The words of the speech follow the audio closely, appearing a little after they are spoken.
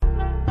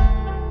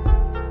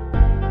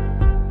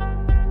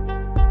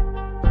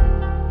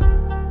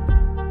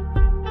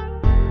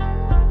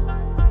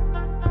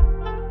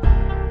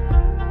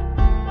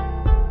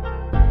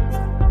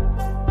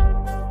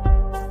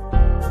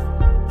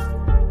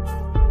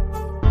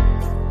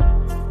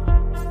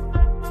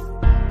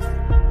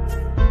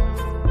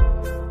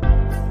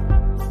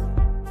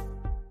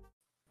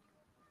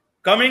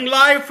Coming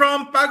live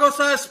from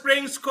Pagosa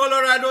Springs,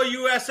 Colorado,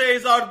 USA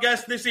is our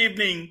guest this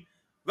evening.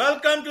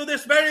 Welcome to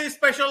this very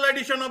special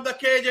edition of the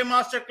KJ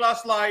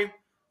Masterclass Live,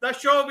 the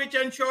show which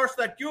ensures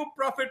that you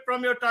profit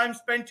from your time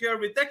spent here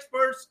with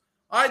experts,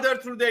 either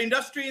through the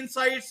industry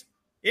insights,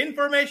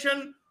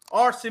 information,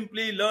 or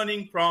simply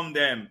learning from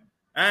them.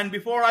 And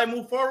before I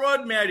move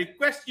forward, may I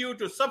request you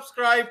to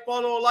subscribe,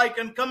 follow, like,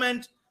 and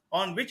comment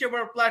on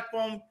whichever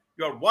platform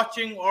you're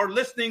watching or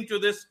listening to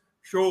this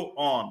show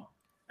on.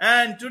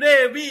 And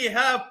today we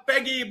have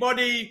Peggy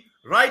Boddy,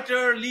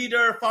 writer,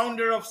 leader,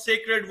 founder of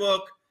Sacred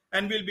Work,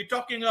 and we'll be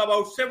talking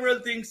about several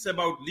things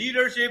about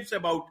leaderships,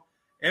 about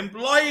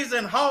employees,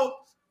 and how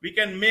we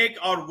can make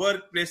our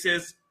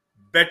workplaces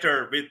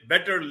better with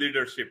better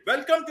leadership.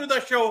 Welcome to the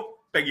show,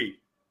 Peggy.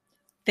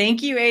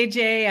 Thank you,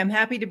 AJ. I'm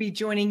happy to be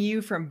joining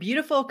you from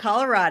beautiful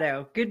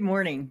Colorado. Good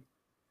morning.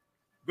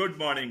 Good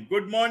morning.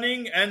 Good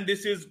morning, and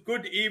this is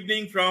good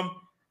evening from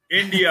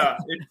India.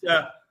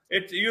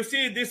 You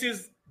see, this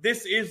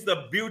is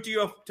the beauty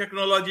of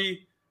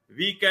technology.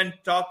 We can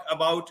talk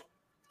about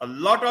a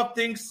lot of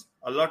things,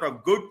 a lot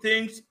of good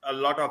things, a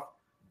lot of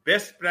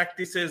best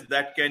practices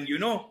that can,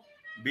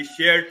 be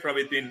shared from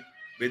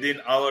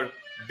within our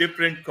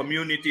different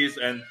communities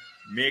and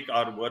make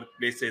our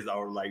workplaces,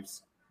 our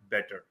lives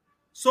better.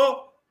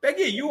 So,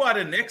 Peggy, you are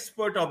an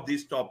expert of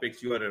these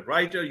topics. You are a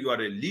writer, you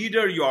are a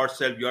leader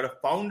yourself, you are a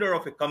founder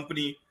of a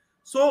company.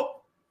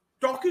 So,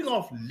 talking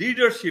of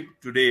leadership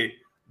today,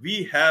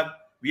 we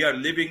are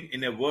living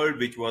in a world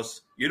which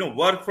was,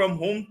 work from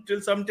home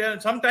till some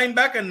time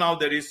back, and now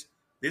there is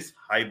this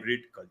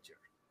hybrid culture.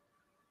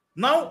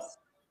 Now,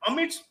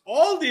 amidst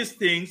all these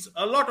things,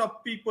 a lot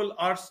of people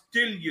are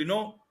still,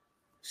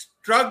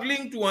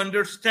 struggling to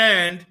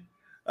understand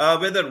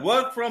whether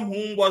work from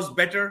home was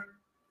better,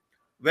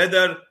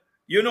 whether,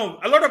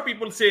 a lot of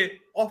people say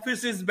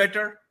office is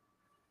better,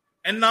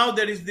 and now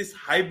there is this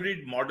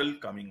hybrid model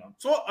coming out.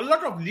 So a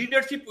lot of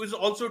leadership is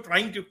also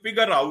trying to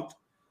figure out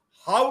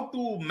how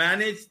to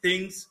manage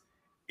things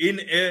in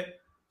a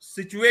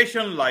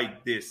situation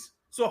like this.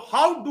 So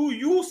how do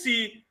you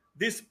see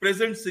this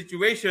present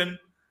situation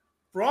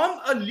from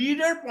a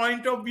leader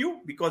point of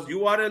view? Because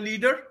you are a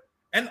leader.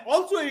 And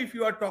also if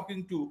you are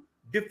talking to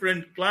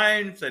different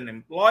clients and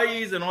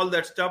employees and all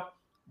that stuff,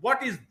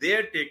 what is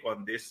their take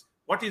on this?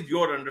 What is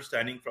your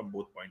understanding from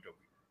both point of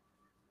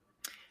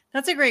view?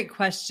 That's a great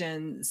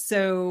question.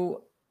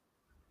 So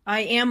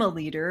I am a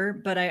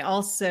leader, but I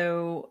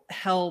also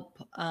help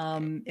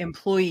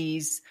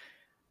employees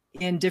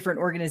in different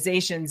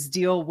organizations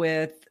deal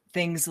with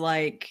things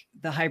like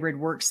the hybrid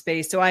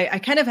workspace. So I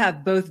kind of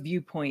have both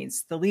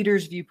viewpoints, the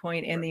leader's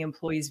viewpoint and the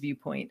employee's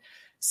viewpoint.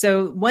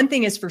 So one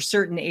thing is for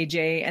certain,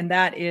 AJ, and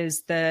that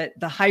is that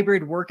the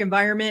hybrid work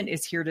environment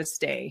is here to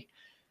stay.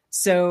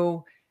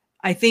 So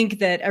I think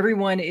that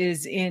everyone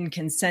is in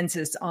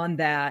consensus on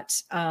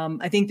that.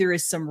 I think there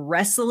is some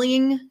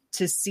wrestling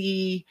to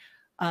see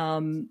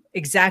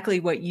exactly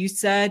what you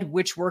said,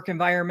 which work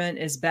environment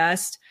is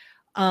best.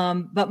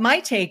 But my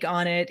take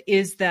on it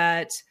is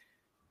that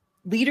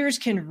leaders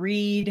can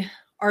read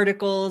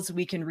articles,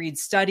 we can read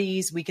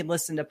studies, we can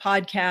listen to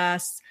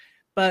podcasts,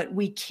 but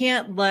we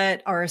can't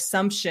let our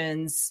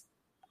assumptions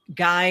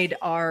guide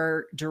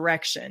our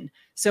direction.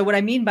 So what I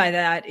mean by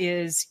that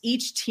is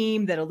each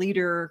team that a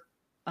leader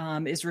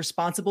is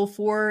responsible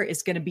for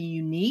is going to be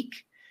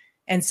unique.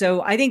 And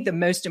so I think the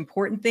most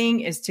important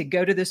thing is to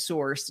go to the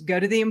source, go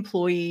to the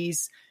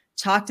employees,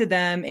 talk to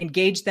them,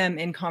 engage them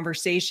in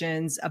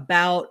conversations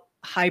about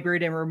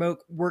hybrid and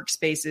remote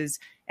workspaces,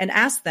 and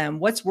ask them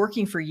what's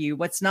working for you,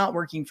 what's not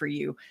working for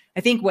you.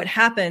 I think what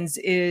happens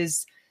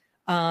is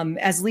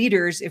as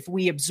leaders, if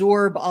we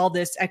absorb all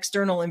this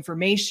external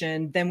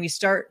information, then we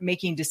start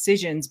making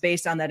decisions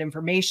based on that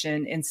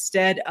information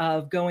instead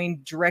of going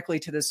directly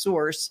to the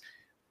source,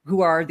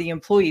 who are the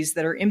employees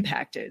that are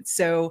impacted.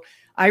 So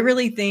I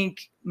really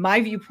think my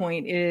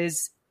viewpoint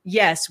is,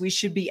 yes, we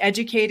should be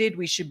educated,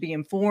 we should be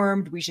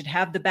informed, we should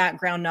have the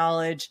background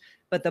knowledge,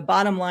 but the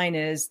bottom line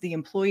is the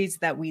employees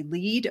that we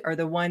lead are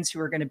the ones who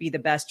are going to be the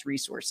best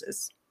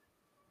resources.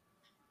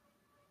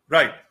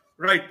 Right,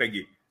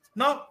 Peggy.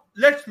 Now,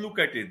 let's look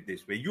at it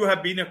this way. You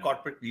have been a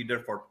corporate leader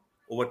for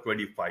over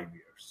 25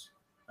 years,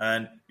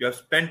 and you have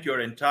spent your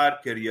entire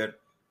career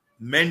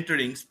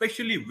mentoring,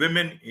 especially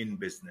women in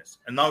business.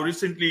 And now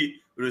recently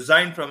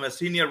resigned from a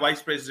senior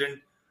vice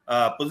president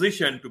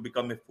position to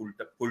become a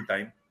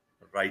full-time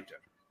writer.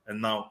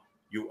 And now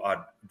you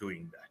are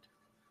doing that.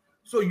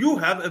 So you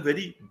have a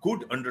very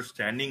good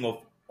understanding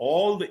of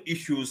all the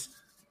issues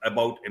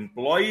about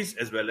employees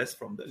as well as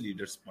from the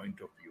leader's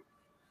point of view.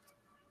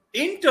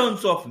 In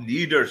terms of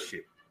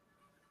leadership,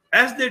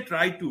 as they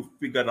try to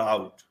figure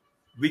out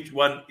which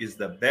one is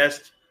the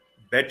best,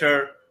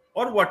 better,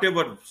 or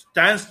whatever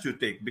stance to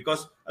take,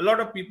 because a lot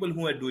of people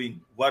who are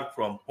doing work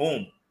from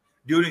home,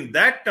 during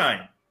that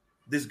time,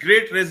 this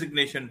great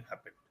resignation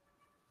happened.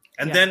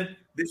 And then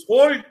this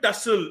whole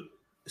tussle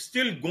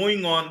still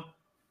going on,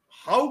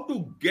 how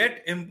to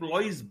get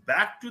employees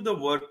back to the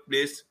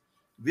workplace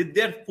with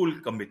their full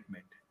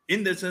commitment,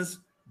 in the sense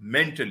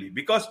mentally.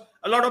 Because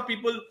a lot of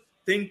people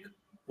think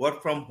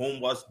work from home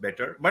was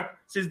better. But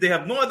since they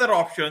have no other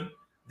option,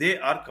 they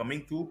are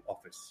coming to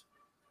office.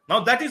 Now,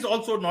 that is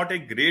also not a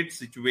great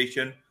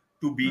situation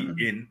to be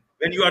in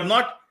when you are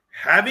not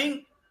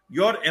having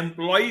your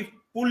employee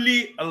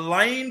fully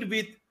aligned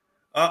with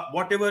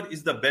whatever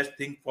is the best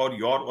thing for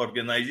your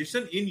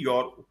organization, in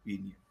your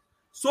opinion.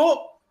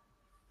 So,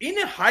 in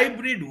a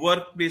hybrid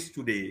workplace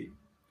today,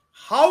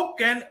 how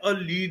can a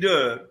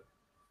leader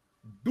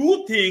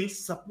do things,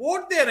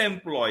 support their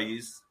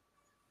employees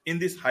in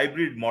this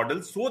hybrid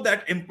model so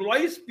that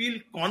employees feel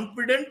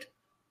confident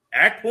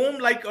at home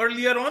like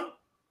earlier on,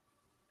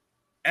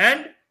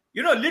 and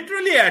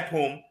literally at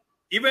home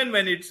even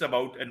when it's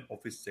about an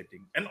office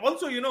setting? And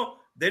also,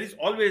 there is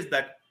always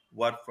that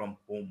work from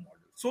home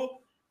model. So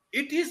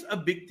it is a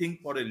big thing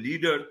for a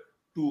leader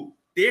to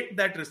take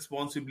that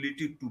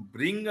responsibility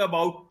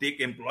to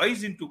take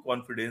employees into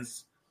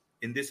confidence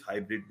in this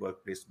hybrid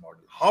workplace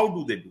model. How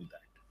do they do that?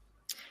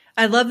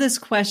 I love this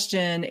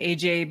question,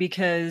 AJ,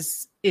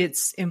 because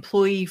it's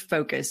employee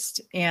focused.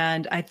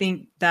 And I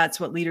think that's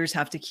what leaders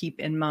have to keep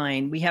in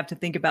mind. We have to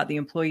think about the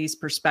employee's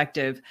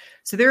perspective.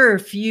 So there are a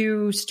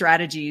few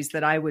strategies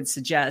that I would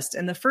suggest.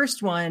 And the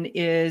first one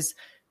is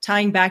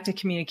tying back to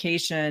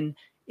communication.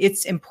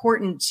 It's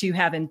important to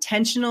have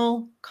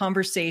intentional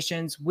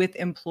conversations with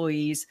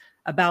employees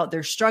about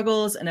their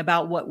struggles and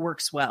about what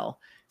works well.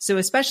 So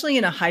especially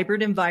in a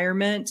hybrid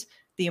environment,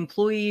 the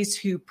employees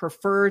who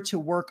prefer to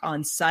work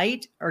on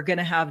site are going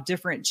to have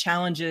different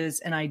challenges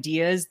and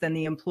ideas than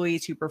the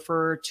employees who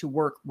prefer to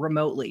work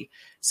remotely.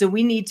 So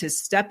we need to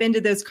step into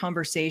those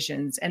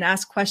conversations and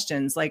ask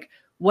questions like,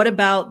 what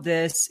about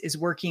this is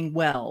working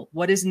well?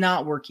 What is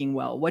not working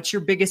well? What's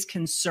your biggest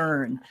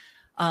concern?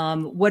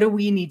 What do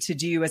we need to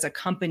do as a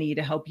company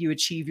to help you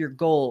achieve your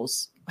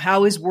goals?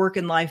 How is work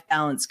and life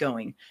balance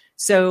going?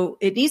 So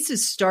it needs to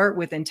start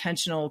with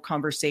intentional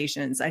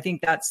conversations. I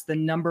think that's the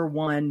number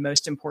one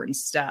most important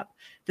step.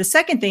 The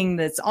second thing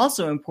that's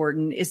also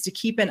important is to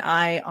keep an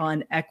eye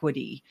on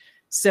equity.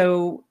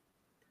 So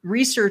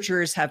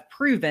researchers have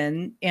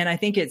proven, and I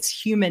think it's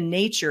human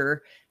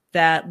nature,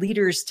 that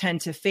leaders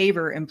tend to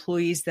favor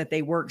employees that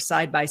they work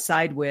side by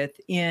side with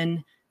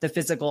in the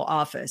physical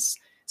office.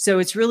 So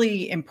it's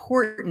really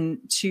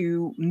important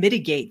to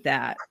mitigate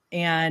that.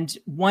 And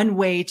one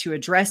way to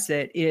address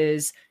it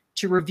is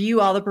to review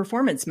all the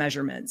performance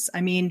measurements. I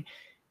mean,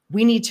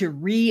 we need to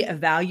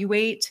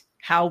reevaluate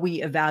how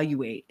we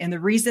evaluate. And the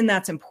reason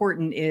that's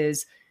important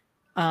is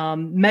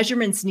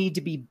measurements need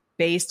to be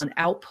based on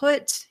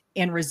output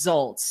and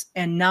results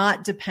and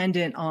not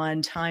dependent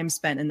on time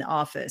spent in the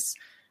office.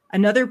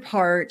 Another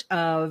part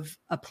of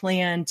a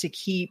plan to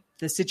keep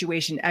the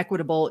situation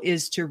equitable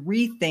is to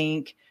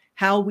rethink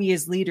how we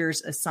as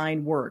leaders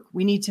assign work.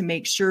 We need to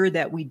make sure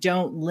that we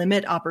don't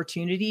limit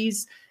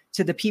opportunities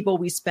to the people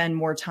we spend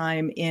more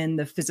time in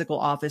the physical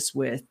office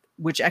with,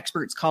 which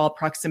experts call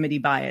proximity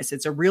bias.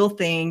 It's a real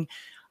thing.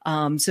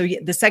 So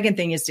the second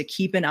thing is to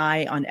keep an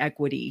eye on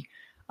equity.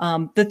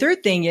 The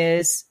third thing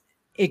is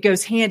it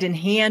goes hand in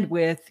hand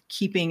with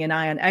keeping an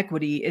eye on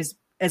equity is,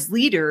 as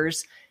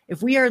leaders,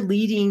 if we are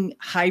leading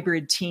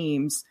hybrid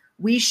teams,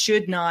 we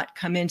should not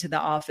come into the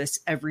office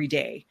every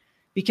day.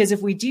 Because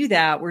if we do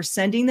that, we're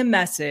sending the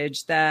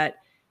message that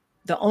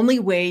the only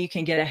way you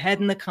can get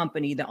ahead in the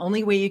company, the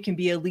only way you can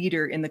be a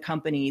leader in the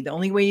company, the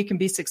only way you can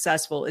be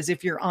successful is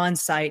if you're on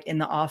site in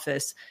the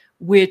office,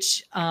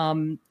 which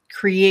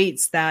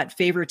creates that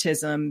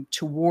favoritism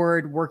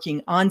toward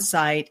working on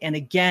site and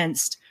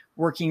against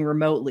working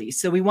remotely.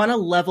 So we want to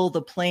level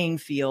the playing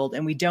field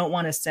and we don't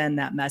want to send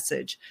that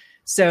message.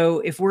 So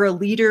if we're a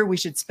leader, we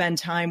should spend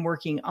time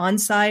working on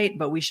site,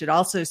 but we should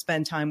also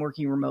spend time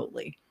working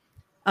remotely.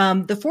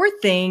 The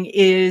fourth thing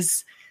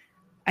is,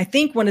 I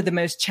think, one of the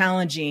most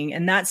challenging,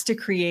 and that's to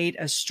create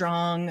a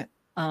strong,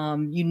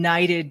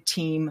 united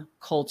team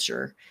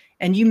culture.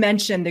 And you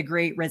mentioned the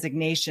Great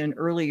Resignation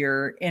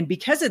earlier. And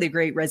because of the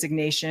Great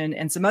Resignation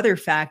and some other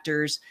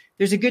factors,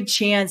 there's a good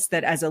chance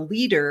that as a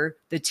leader,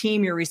 the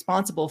team you're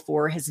responsible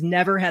for has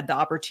never had the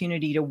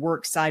opportunity to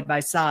work side by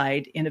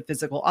side in a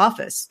physical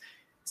office.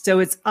 So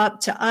it's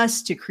up to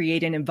us to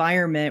create an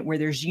environment where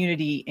there's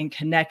unity and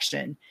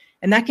connection.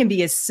 And that can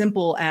be as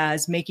simple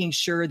as making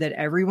sure that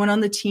everyone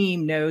on the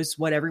team knows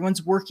what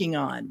everyone's working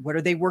on. What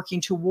are they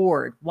working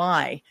toward?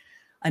 Why?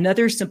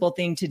 Another simple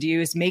thing to do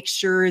is make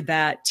sure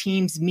that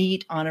teams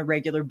meet on a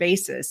regular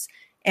basis.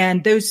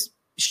 And those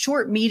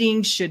short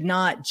meetings should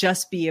not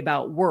just be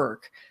about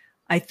work.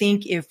 I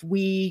think if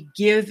we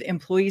give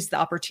employees the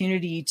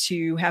opportunity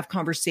to have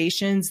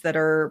conversations that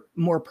are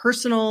more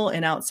personal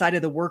and outside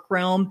of the work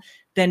realm,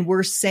 then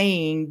we're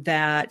saying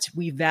that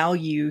we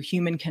value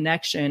human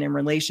connection and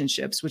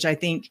relationships, which I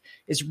think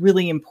is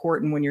really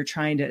important when you're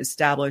trying to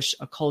establish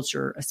a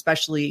culture,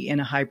 especially in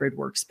a hybrid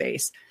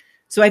workspace.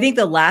 So I think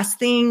the last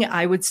thing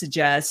I would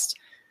suggest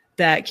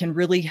that can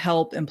really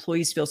help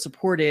employees feel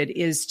supported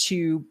is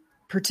to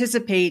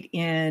participate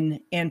in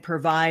and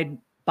provide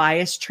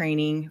bias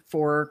training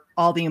for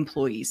all the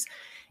employees.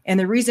 And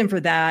the reason for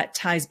that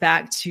ties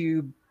back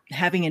to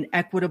having an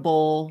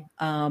equitable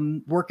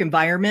work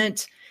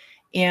environment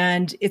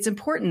And it's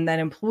important that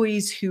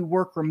employees who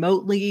work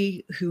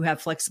remotely, who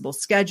have flexible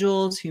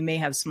schedules, who may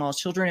have small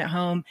children at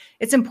home,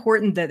 it's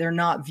important that they're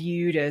not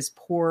viewed as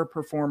poor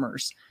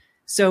performers.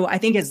 So I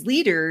think as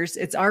leaders,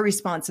 it's our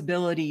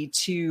responsibility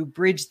to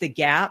bridge the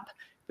gap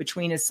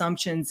between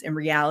assumptions and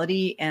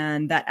reality,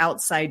 and that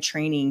outside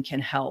training can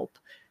help.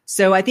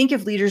 So I think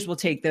if leaders will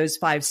take those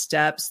 5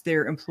 steps,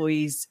 their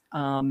employees,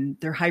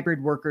 their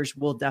hybrid workers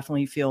will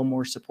definitely feel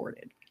more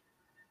supported.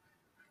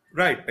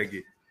 Right,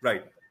 Peggy.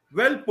 Right.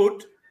 Well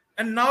put.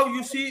 And now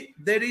you see,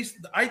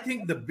 I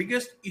think the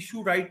biggest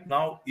issue right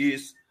now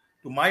is,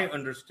 to my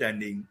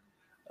understanding,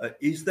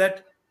 is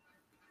that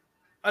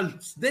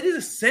there is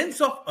a sense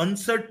of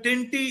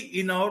uncertainty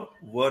in our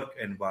work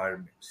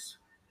environments.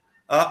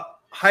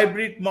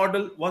 Hybrid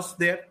model was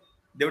there.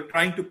 They were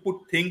trying to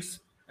put things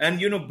and,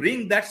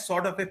 bring that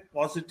sort of a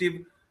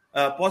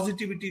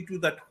positivity to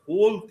that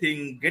whole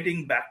thing,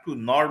 getting back to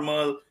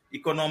normal.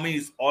 Economy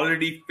is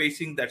already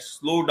facing that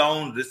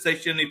slowdown,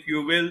 recession, if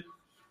you will.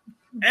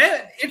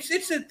 And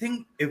it's a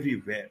thing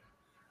everywhere.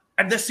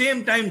 At the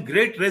same time,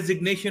 Great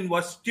Resignation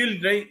was still,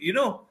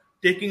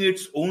 taking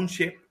its own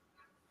shape.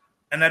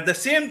 And at the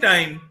same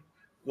time,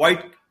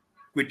 quiet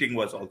quitting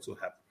was also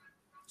happening.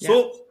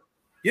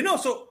 Yeah.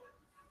 So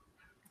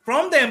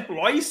from the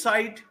employee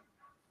side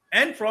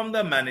and from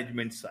the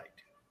management side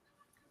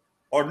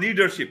or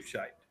leadership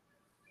side,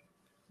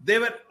 they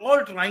were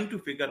all trying to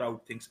figure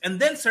out things. And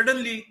then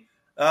suddenly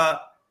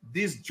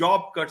these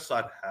job cuts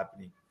are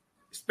happening,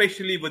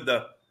 especially with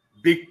the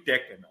big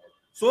tech and all.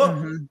 So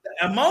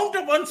the amount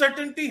of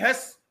uncertainty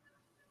has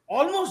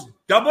almost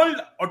doubled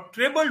or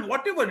trebled,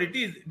 whatever it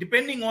is,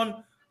 depending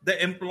on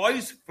the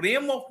employee's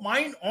frame of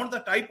mind or the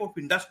type of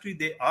industry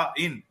they are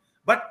in.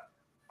 But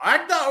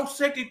at the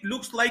outset, it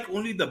looks like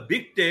only the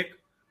big tech,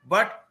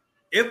 but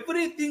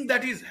everything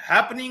that is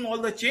happening, all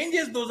the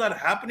changes, those are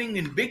happening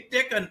in big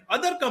tech and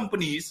other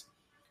companies.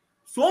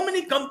 So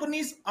many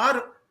companies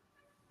are,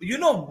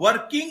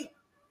 working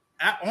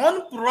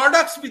on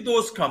products with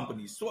those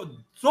companies.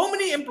 So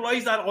many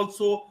employees are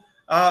also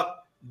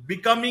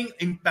becoming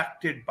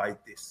impacted by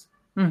this.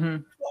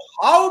 So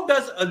how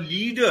does a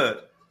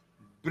leader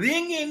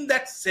bring in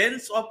that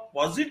sense of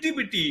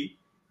positivity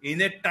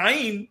in a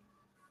time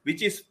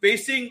which is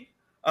facing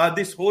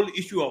this whole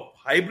issue of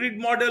hybrid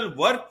model,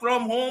 work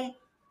from home,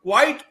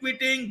 quiet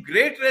quitting,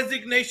 Great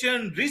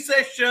Resignation,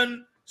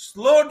 recession,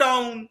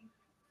 slowdown,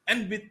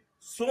 and with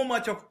so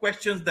much of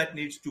questions that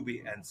needs to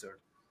be answered?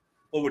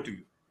 Over to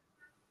you.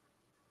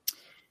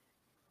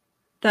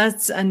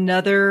 That's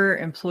another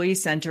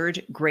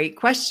employee-centered great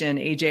question,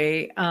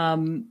 AJ.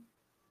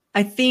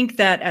 I think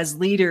that as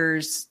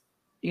leaders,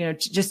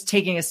 just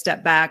taking a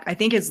step back, I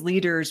think as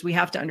leaders, we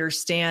have to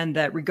understand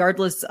that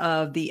regardless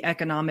of the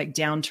economic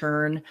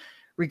downturn,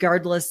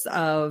 regardless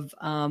of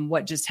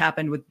what just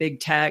happened with big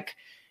tech,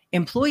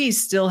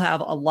 employees still have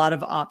a lot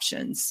of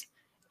options,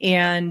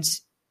 and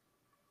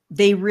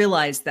they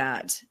realize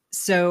that.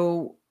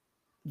 So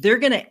they're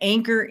going to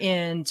anchor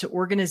into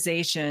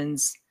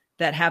organizations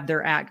that have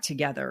their act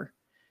together.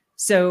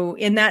 So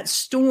in that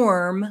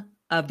storm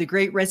of the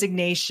Great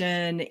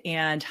Resignation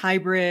and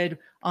hybrid,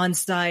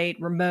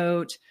 on-site,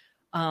 remote,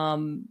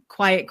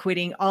 quiet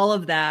quitting, all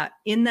of that,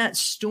 in that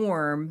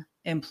storm,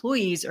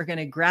 employees are going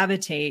to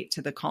gravitate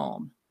to the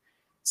calm.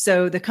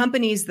 So the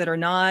companies that are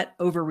not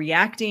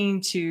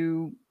overreacting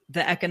to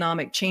the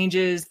economic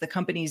changes, the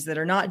companies that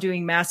are not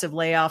doing massive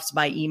layoffs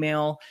by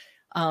email,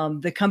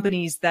 the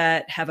companies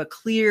that have a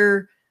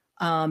clear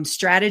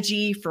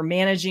strategy for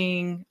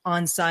managing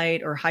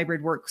on-site or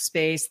hybrid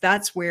workspace,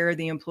 that's where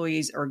the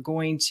employees are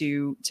going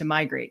to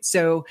migrate.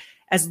 So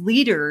as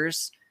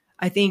leaders,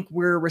 I think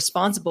we're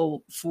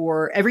responsible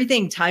for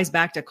everything ties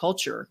back to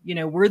culture.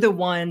 We're the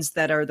ones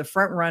that are the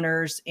front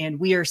runners, and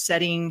we are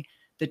setting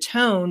the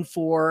tone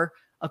for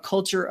a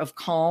culture of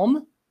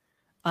calm,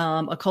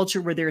 a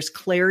culture where there's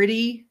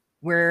clarity,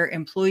 where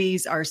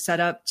employees are set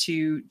up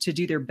to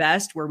do their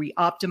best, where we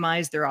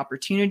optimize their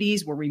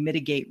opportunities, where we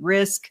mitigate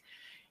risk.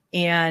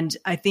 And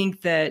I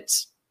think that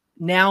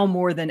now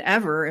more than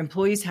ever,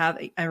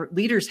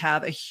 leaders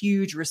have a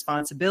huge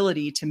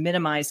responsibility to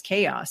minimize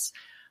chaos.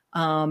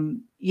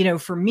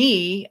 For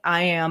me,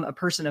 I am a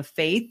person of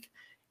faith,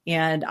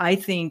 and I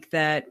think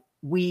that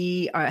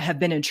we have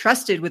been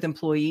entrusted with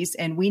employees,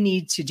 and we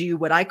need to do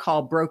what I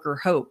call broker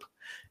hope.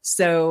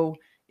 So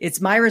it's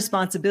my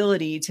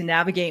responsibility to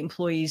navigate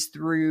employees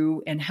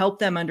through and help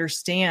them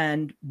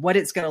understand what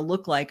it's going to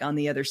look like on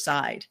the other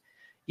side.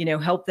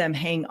 Help them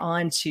hang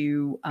on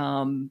to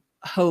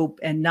hope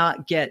and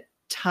not get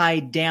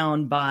tied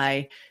down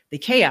by the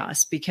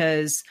chaos,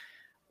 because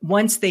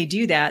once they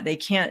do that, they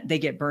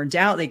get burned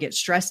out, they get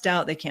stressed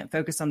out, they can't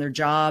focus on their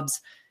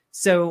jobs.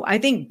 So I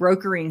think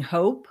brokering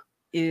hope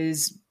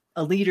is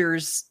a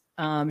leader's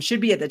should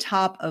be at the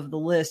top of the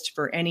list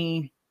for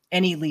any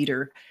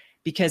leader,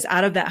 because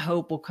out of that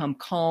hope will come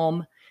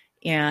calm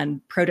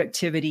and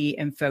productivity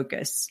and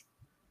focus.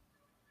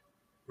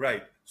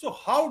 Right. So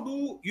how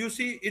do you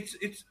see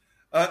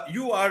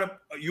you are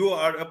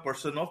a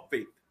person of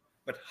faith,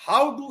 but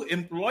how do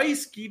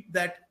employees keep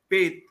that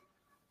faith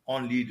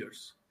on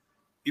leaders.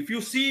 If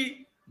you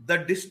see, the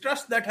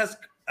distrust that has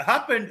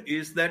happened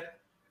is that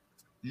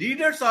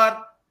leaders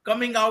are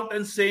coming out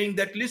and saying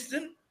that,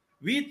 listen,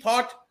 we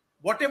thought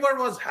whatever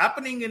was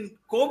happening in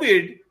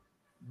COVID,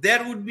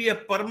 there would be a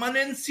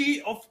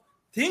permanency of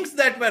things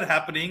that were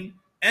happening.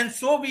 And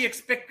so we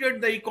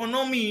expected the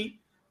economy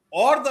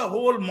or the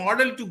whole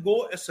model to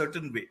go a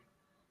certain way.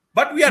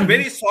 But we are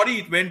very sorry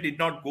it did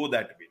not go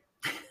that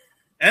way.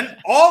 And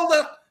all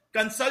the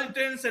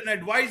consultants and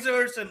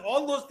advisors and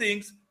all those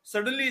things,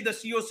 suddenly the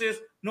CEO says,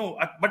 no,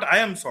 but I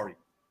am sorry.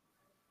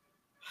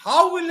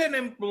 How will an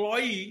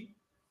employee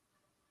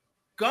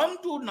come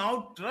to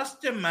now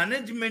trust a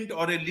management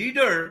or a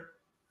leader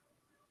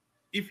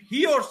if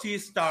he or she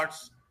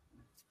starts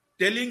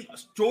telling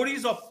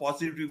stories of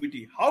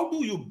positivity? How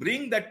do you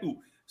bring that to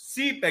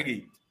see,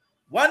 Peggy?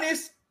 One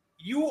is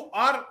you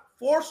are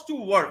forced to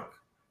work.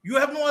 You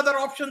have no other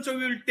option, so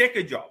you will take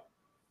a job.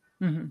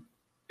 Mm-hmm.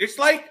 It's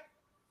like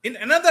in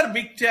another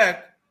big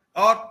tech,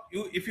 or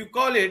if you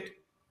call it,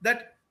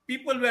 that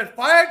people were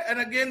fired and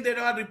again there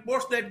are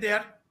reports that they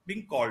are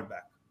being called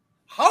back.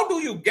 How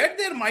do you get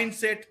their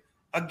mindset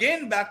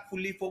again back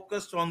fully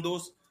focused on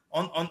those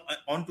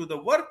onto the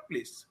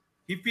workplace?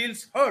 He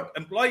feels hurt.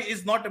 Employee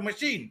is not a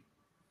machine.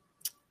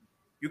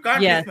 You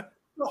can't. Yeah.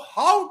 So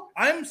how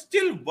I'm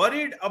still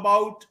worried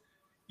about,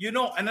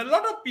 and a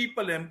lot of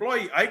people,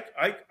 employee,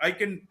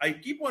 I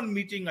keep on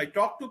meeting, I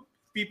talk to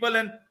people,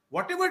 and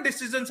whatever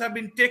decisions have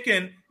been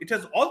taken, it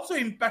has also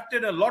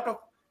impacted a lot of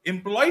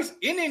employees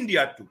in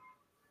India too.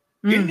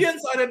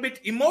 Indians are a bit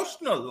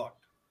emotional lot.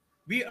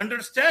 We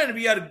understand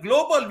we are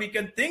global. We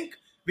can think,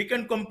 we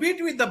can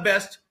compete with the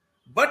best,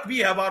 but we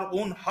have our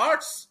own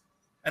hearts,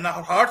 and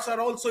our hearts are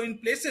also in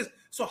places.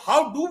 So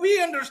how do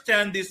we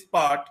understand this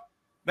part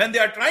when they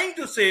are trying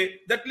to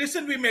say that,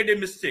 listen, we made a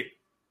mistake?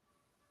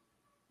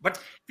 But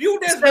few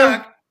days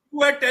back, you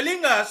were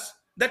telling us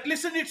that,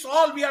 listen, it's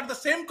all, we are the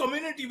same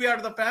community, we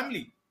are the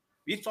family.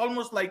 It's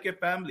almost like a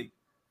family.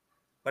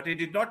 But it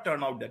did not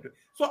turn out that way.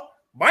 So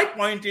my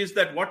point is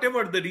that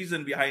whatever the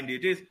reason behind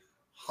it is,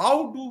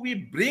 how do we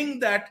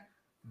bring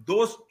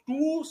those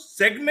two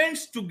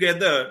segments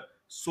together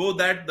so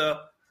that the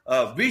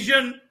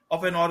vision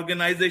of an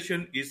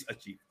organization is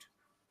achieved?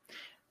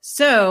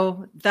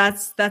 So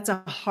that's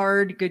a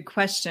hard, good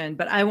question.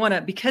 But I want to,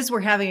 because we're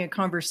having a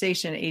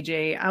conversation,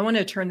 AJ, I want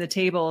to turn the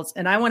tables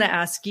and I want to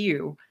ask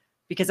you,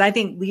 because I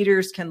think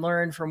leaders can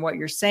learn from what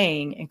you're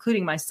saying,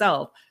 including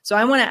myself. So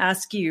I want to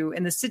ask you,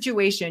 in the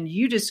situation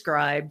you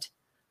described,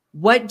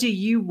 what do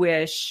you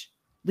wish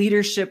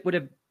leadership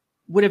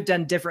would have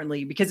done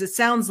differently? Because it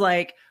sounds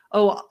like,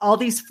 all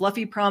these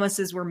fluffy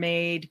promises were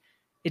made,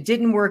 it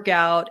didn't work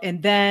out,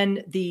 and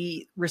then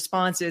the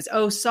response is,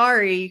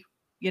 sorry,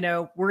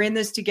 we're in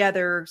this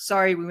together.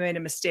 Sorry, we made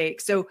a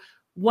mistake. So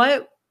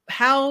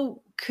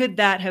how could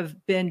that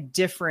have been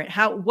different?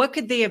 What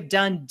could they have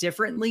done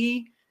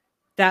differently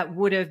that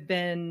would have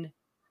been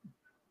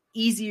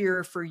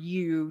easier for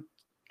you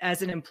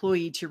as an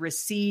employee to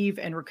receive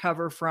and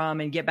recover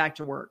from and get back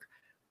to work?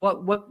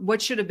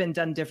 What should have been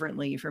done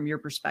differently from your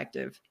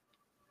perspective?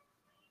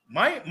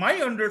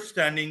 My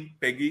understanding,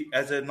 Peggy,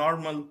 as a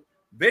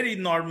very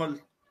normal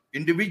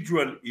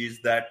individual, is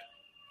that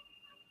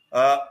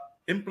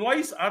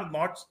employees are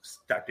not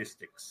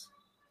statistics.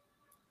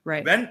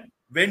 Right.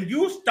 When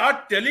you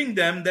start telling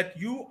them that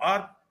you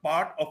are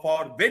part of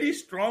our very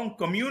strong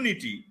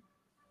community,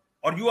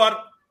 or you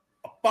are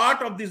a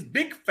part of this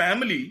big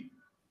family,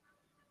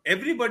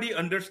 everybody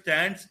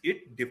understands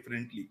it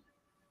differently.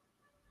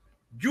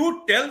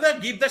 You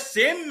give the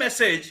same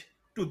message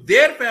to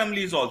their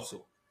families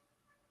also.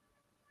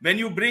 When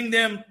you bring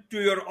them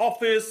to your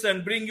office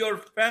and bring your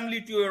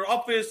family to your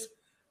office,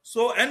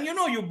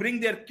 you bring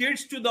their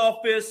kids to the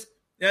office,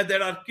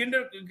 there are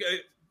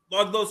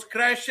or those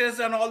crashes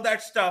and all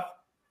that stuff.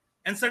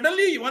 And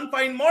suddenly one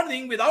fine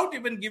morning, without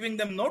even giving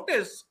them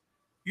notice,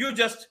 you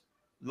just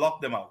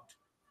lock them out.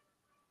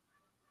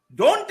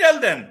 Don't tell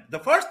them. The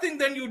first thing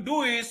then you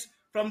do is,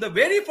 from the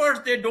very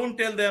first day, don't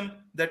tell them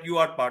that you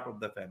are part of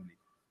the family.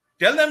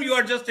 Tell them you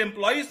are just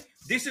employees.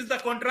 This is the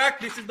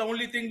contract. This is the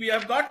only thing we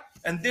have got.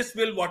 And this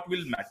what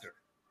will matter.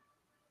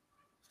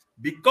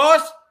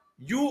 Because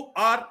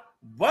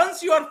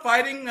once you are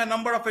firing a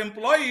number of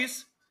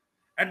employees,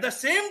 at the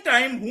same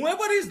time,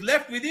 whoever is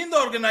left within the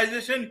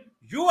organization,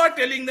 you are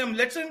telling them,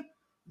 listen,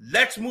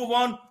 let's move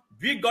on.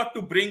 We got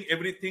to bring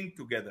everything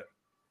together.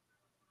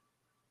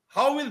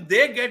 How will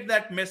they get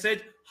that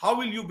message? How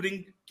will you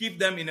keep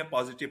them in a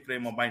positive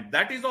frame of mind?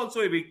 That is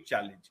also a big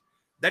challenge.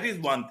 That is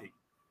one thing.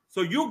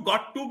 So you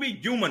got to be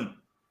human.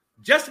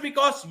 Just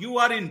because you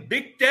are in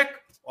big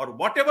tech or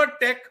whatever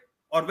tech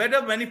or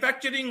whether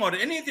manufacturing or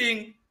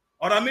anything,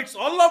 or amidst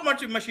all of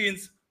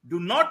machines, do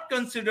not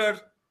consider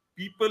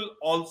people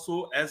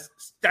also as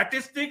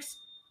statistics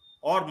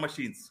or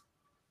machines.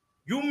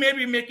 You may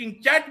be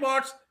making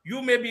chatbots,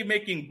 you may be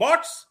making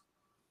bots,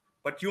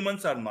 but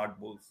humans are not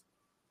bots.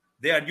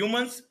 They are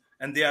humans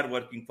and they are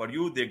working for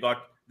you. They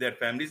got their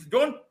families.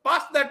 Don't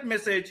pass that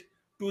message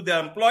to the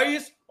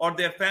employees or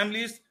their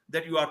families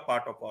that you are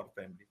part of our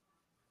family.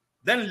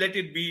 then let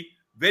it be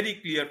very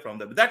clear from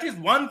them. That is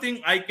one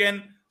thing I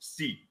can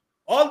see.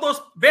 All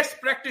those best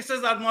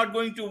practices are not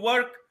going to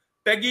work,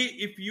 Peggy,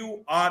 if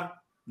you are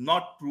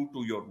not true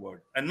to your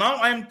word. And now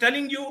I am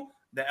telling you,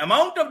 the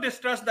amount of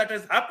distrust that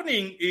is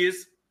happening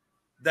is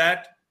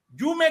that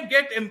you may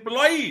get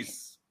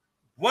employees,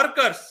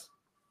 workers,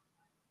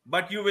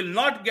 but you will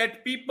not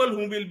get people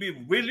who will be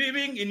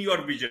believing in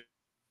your vision.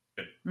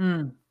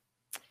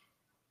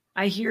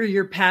 I hear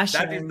your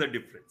passion. That is the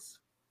difference.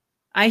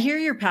 I hear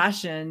your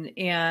passion,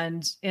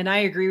 and I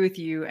agree with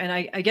you. And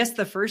I guess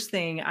the first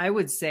thing I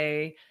would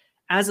say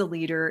as a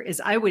leader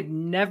is I would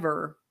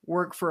never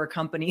work for a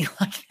company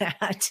like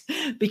that,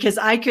 because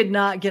I could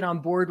not get on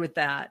board with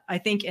that. I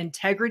think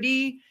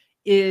integrity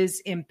is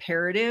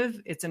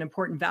imperative. It's an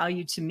important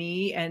value to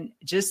me. And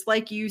just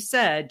like you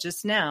said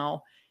just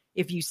now,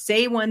 if you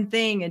say one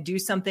thing and do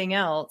something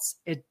else,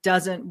 it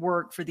doesn't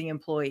work for the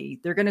employee.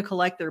 They're going to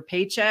collect their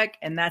paycheck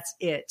and that's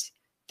it.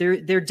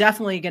 They're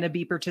definitely going to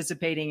be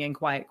participating in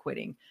quiet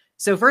quitting.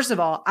 So first of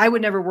all, I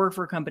would never work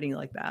for a company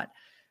like that.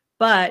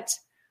 But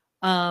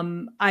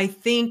I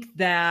think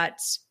that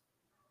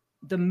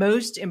the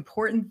most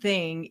important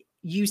thing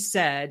you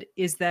said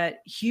is that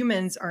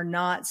humans are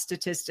not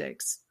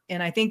statistics.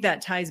 And I think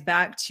that ties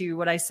back to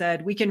what I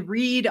said. We can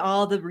read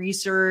all the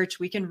research,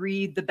 we can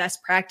read the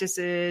best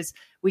practices,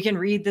 we can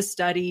read the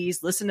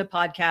studies, listen to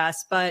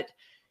podcasts, but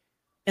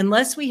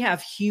unless we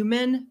have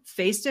human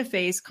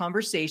face-to-face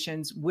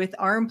conversations with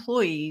our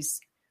employees,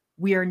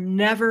 we are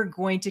never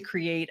going to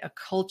create a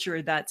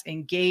culture that's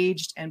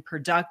engaged and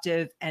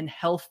productive and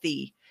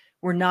healthy.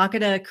 We're not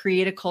going to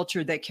create a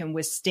culture that can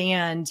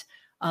withstand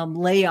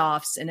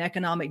layoffs and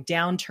economic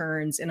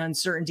downturns and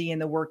uncertainty in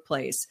the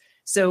workplace.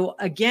 So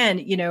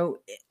again,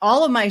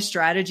 all of my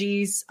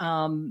strategies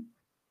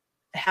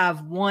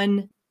have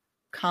one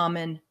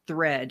common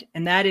thread,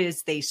 and that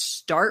is they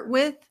start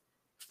with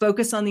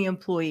focus on the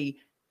employee,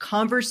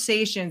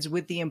 conversations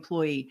with the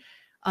employee.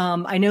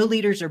 I know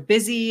leaders are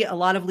busy. A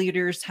lot of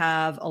leaders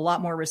have a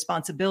lot more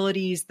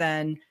responsibilities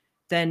than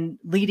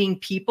leading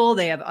people.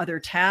 They have other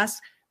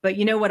tasks. But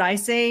you know what I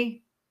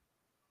say?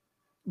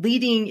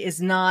 Leading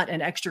is not an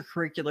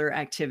extracurricular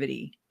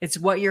activity. It's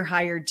what you're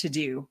hired to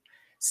do.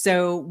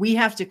 So we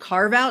have to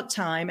carve out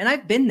time. And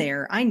I've been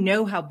there. I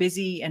know how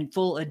busy and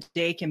full a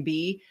day can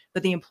be,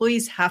 but the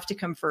employees have to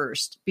come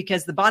first,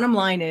 because the bottom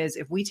line is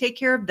if we take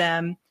care of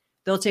them,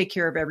 they'll take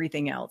care of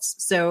everything else.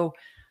 So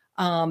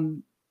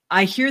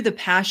I hear the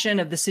passion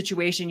of the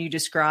situation you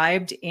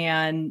described,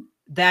 and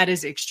that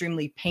is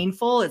extremely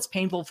painful. It's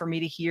painful for me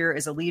to hear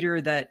as a leader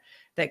that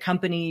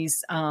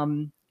companies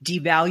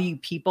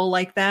devalue people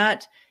like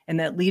that, and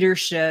that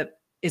leadership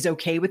is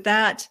okay with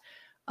that.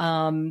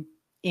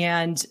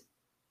 And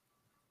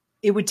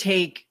it would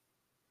take,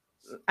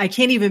 I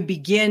can't even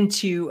begin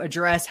to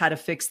address how to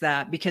fix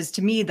that, because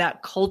to me,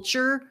 that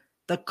culture,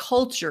 the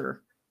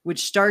culture,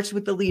 which starts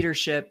with the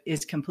leadership,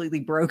 is completely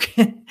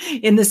broken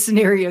in the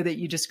scenario that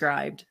you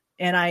described.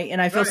 And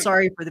I feel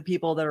sorry for the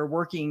people that are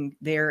working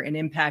there and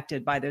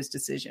impacted by those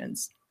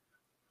decisions.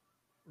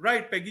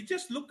 Right, Peggy.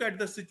 Just look at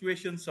the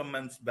situation some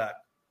months back.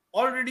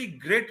 Already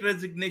great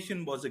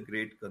resignation was a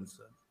great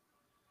concern.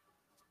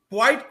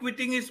 Quiet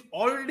quitting is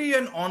already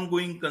an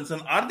ongoing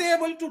concern. Are they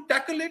able to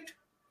tackle it?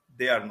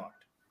 They are not.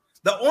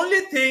 The only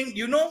thing,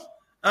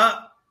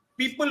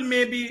 people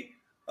may be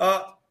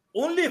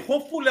only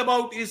hopeful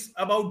about is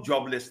about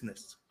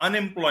joblessness,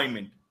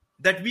 unemployment,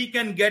 that we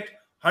can get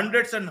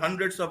hundreds and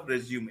hundreds of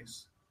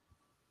resumes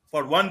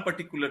for one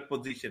particular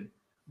position.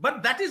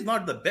 But that is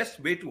not the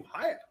best way to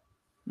hire.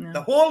 No.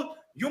 The whole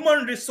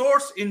human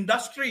resource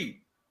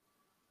industry,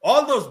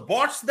 all those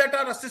bots that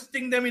are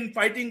assisting them in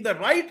finding the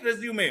right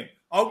resume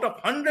out of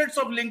hundreds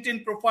of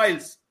LinkedIn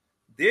profiles,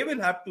 they will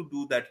have to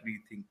do that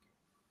rethinking.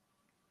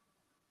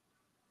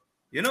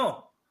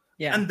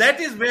 Yeah. And that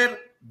is where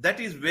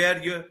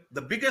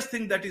the biggest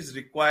thing that is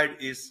required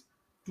is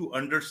to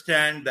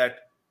understand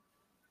that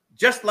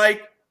just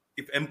like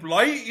if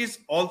employee is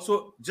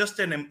also just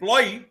an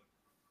employee,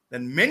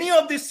 then many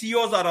of the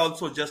CEOs are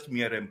also just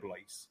mere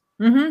employees.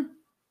 Mm-hmm.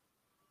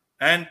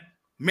 And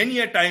many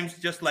a times,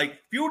 just like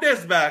few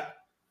days back,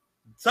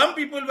 some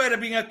people were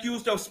being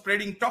accused of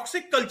spreading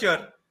toxic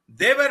culture.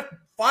 They were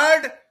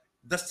fired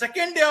the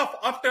second day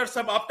after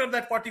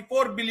that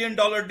 $44 billion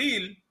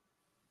deal.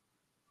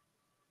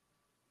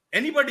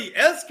 Anybody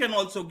else can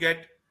also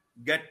get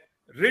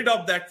rid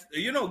of that,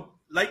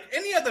 like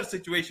any other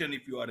situation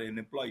if you are an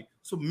employee.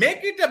 So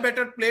make it a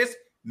better place,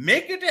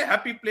 make it a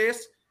happy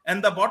place,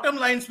 and the bottom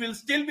lines will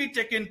still be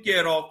taken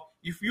care of.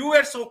 If you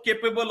were so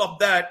capable of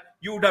that,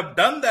 you would have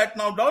done that.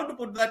 Now, don't to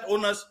put that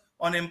onus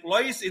on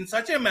employees in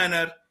such a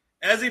manner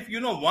as if,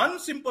 one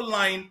simple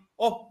line,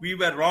 oh, we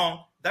were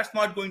wrong. That's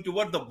not going to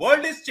work. The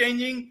world is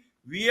changing.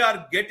 We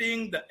are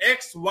getting the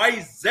X, Y,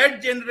 Z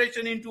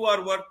generation into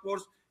our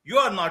workforce. You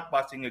are not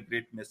passing a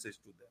great message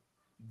to them.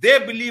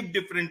 They believe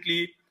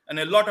differently, and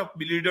a lot of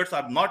leaders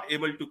are not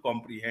able to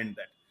comprehend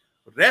that.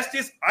 Rest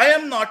is,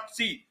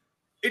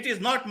 it is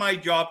not my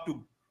job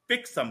to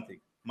pick something.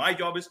 My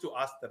job is to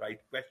ask the right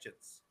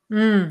questions.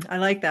 I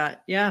like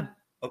that. Yeah.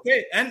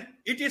 Okay. And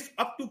it is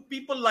up to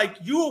people like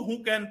you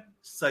who can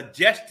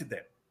suggest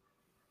them.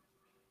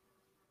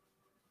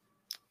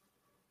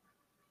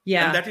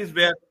 Yeah. And that is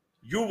where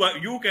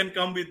you can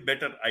come with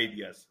better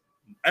ideas.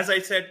 As I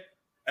said,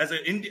 as an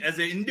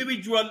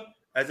individual,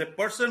 as a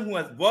person who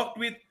has worked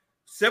with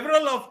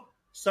several of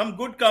some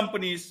good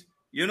companies,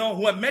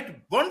 who have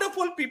met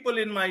wonderful people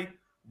in my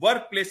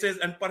workplaces,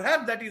 and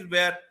perhaps that is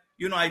where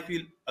I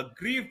feel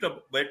aggrieved a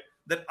bit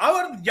that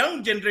our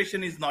young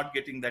generation is not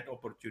getting that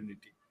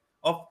opportunity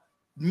of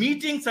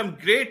meeting some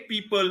great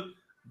people,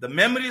 the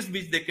memories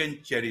which they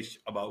can cherish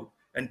about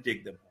and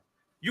take them home.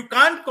 You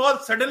can't call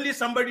suddenly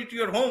somebody to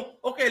your home,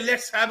 okay,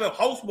 let's have a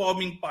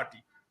housewarming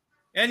party.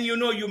 And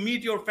you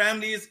meet your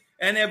families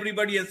and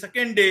everybody, and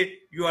second day,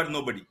 you are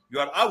nobody. You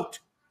are out.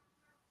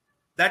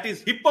 That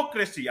is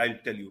hypocrisy, I'll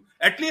tell you.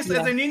 At least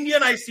as an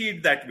Indian, I see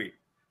it that way.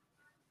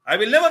 I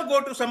will never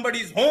go to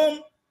somebody's home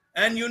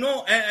and,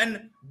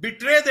 and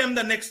betray them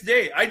the next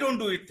day. I don't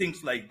do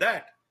things like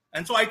that.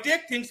 And so I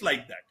take things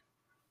like that.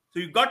 So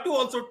you got to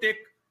also take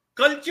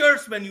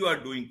cultures when you are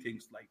doing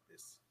things like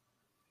this.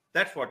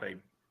 That's what I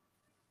mean.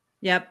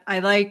 Yep. I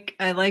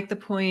like the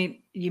point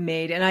you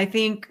made. And I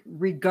think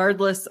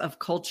regardless of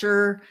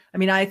culture,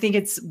 I think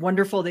it's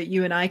wonderful that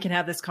you and I can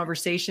have this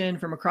conversation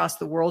from across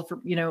the world,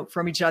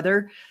 from each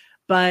other.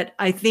 But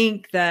I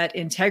think that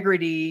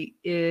integrity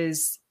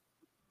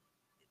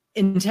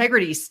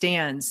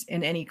stands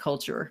in any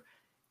culture.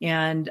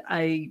 And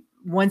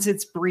once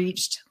it's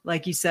breached,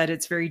 like you said,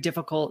 it's very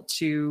difficult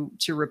to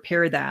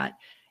repair that.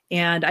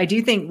 And I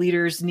do think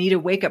leaders need a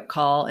wake-up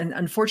call. And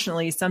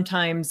unfortunately,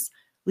 sometimes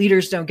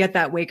leaders don't get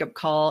that wake-up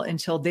call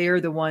until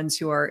they're the ones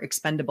who are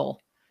expendable.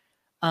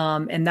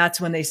 And that's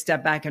when they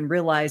step back and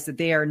realize that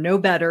they are no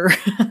better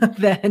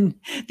than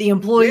the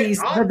employees,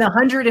 than the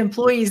 100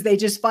 employees they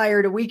just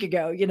fired a week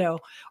ago,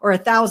 or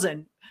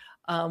 1,000,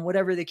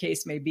 whatever the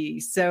case may be.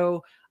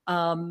 So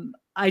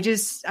I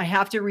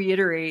have to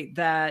reiterate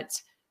that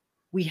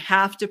we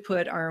have to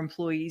put our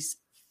employees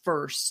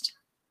first,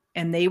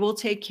 and they will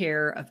take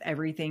care of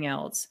everything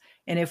else.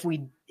 And if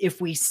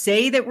we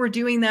say that we're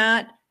doing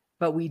that,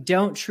 but we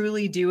don't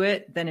truly do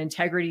it, then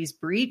integrity is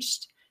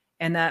breached,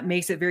 and that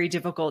makes it very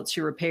difficult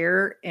to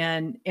repair,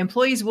 and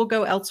employees will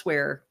go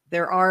elsewhere.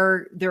 There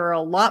are a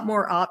lot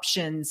more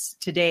options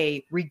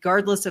today,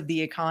 regardless of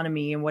the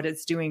economy and what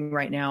it's doing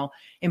right now.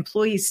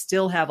 Employees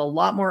still have a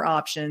lot more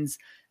options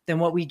than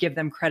what we give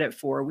them credit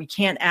for. We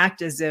can't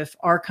act as if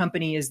our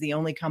company is the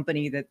only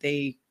company that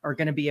they are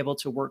going to be able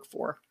to work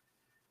for.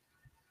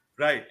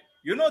 Right.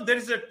 There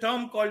is a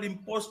term called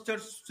imposter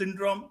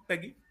syndrome,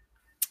 Peggy.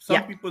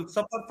 Some people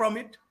suffer from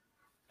it,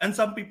 and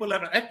some people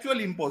are actual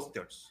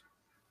imposters.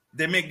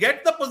 They may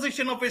get the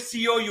position of a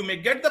CEO, you may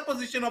get the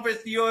position of a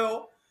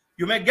COO,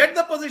 you may get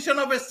the position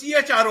of a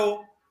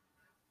CHRO,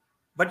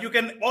 but you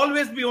can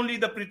always be only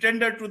the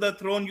pretender to the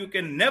throne. You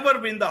can never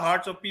win the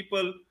hearts of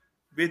people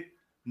with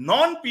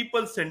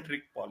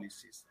non-people-centric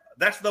policies.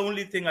 That's the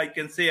only thing I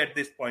can say at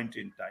this point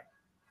in time.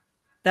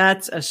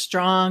 That's a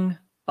strong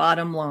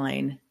bottom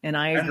line, and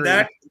I agree.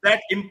 And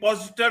that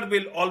imposter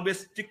will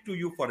always stick to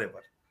you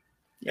forever.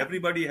 Yep.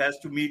 Everybody has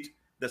to meet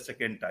the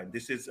second time.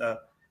 This is a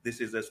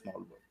small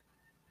word.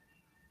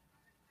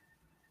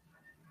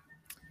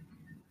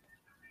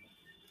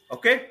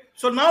 Okay,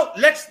 so now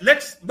let's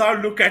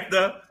now look at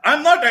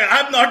I've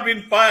not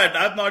been fired.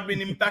 I've not been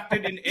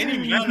impacted in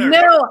any manner.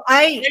 No,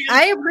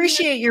 I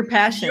appreciate your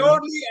passion.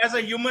 Purely as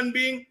a human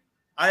being,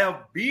 I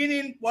have been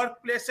in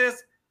workplaces,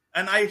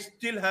 and I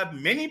still have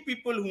many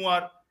people who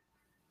are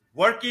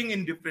working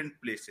in different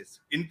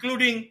places,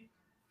 including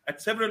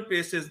at several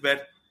places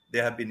where they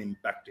have been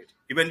impacted.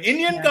 Even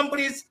Indian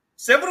companies,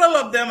 several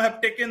of them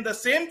have taken the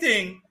same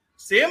thing,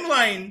 same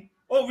line.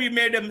 Oh, we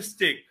made a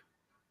mistake.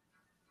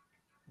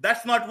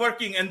 That's not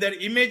working. And their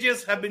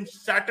images have been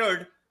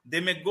shattered. They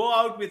may go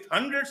out with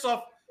hundreds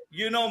of,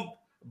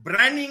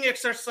 branding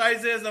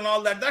exercises and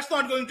all that. That's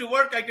not going to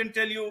work, I can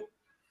tell you.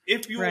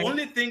 If you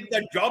only think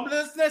that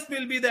joblessness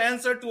will be the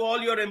answer to all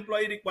your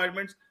employee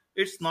requirements,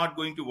 it's not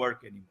going to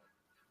work anymore.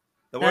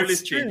 The world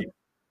is changing.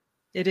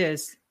 It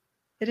is.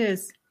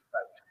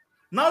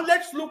 Now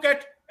let's look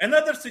at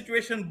another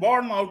situation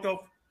born out of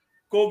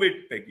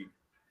COVID, Peggy,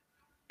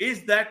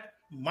 is that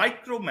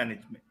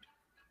micromanagement.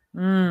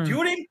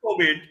 During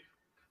COVID,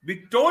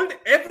 we told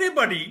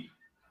everybody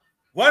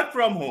work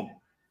from home,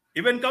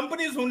 even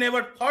companies who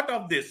never thought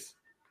of this.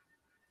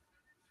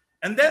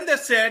 And then they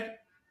said,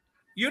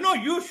 you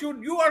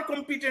are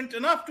competent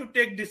enough to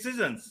take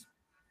decisions.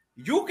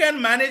 You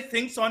can manage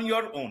things on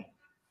your own.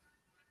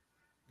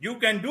 You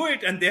can do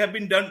it, and they have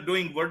been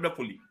doing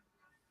wonderfully.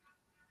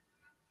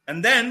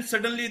 And then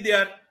suddenly they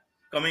are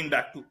coming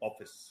back to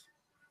office.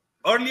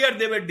 Earlier,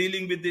 they were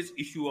dealing with this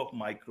issue of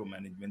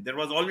micromanagement. There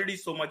was already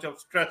so much of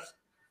stress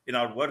in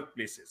our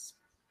workplaces.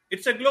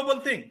 It's a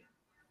global thing.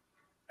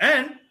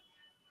 And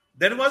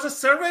there was a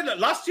survey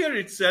last year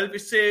itself.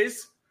 It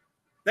says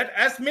that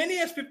as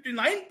many as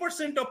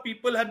 59% of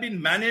people have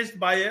been managed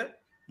by a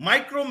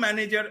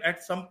micromanager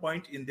at some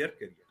point in their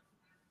career.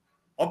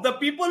 Of the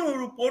people who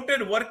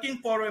reported working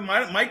for a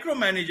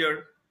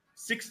micromanager,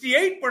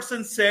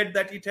 68% said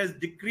that it has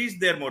decreased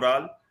their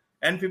morale,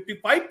 and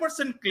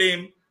 55%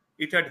 claim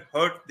it had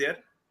hurt their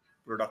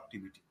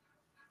productivity.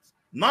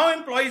 Now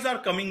employees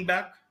are coming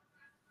back.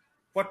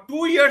 For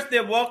 2 years, they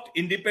worked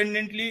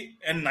independently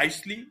and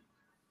nicely.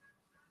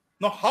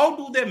 Now, how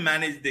do they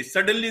manage this?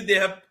 Suddenly, they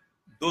have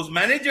those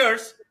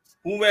managers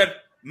who were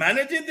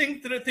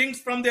managing things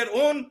from their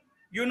own,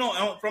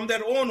 from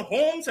their own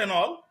homes and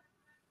all.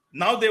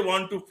 Now they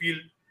want to feel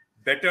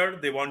better.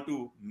 They want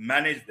to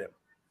manage them.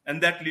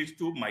 And that leads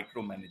to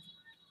micromanagement.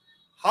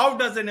 How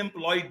does an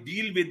employee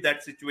deal with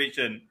that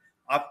situation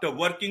after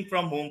working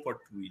from home for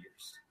 2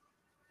 years?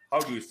 How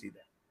do you see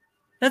that?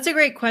 That's a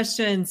great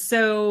question.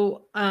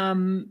 So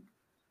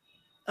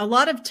a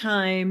lot of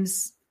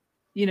times,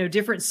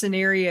 different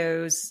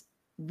scenarios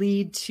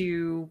lead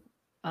to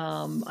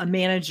a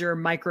manager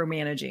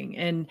micromanaging,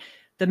 and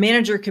the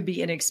manager could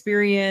be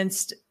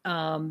inexperienced.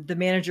 The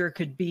manager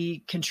could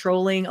be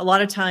controlling. A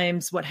lot of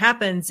times what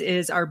happens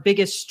is our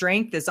biggest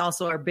strength is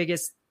also our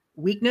biggest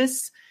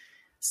weakness.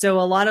 So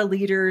a lot of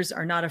leaders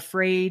are not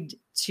afraid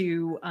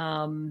to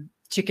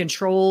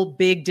control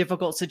big,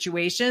 difficult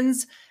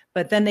situations,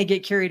 but then they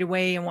get carried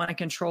away and want to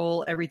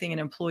control everything an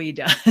employee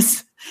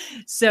does.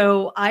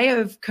 So I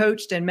have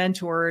coached and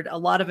mentored a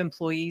lot of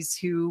employees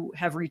who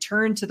have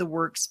returned to the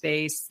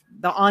workspace,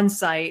 the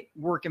on-site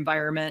work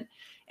environment,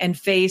 and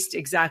faced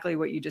exactly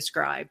what you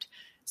described.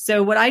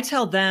 So what I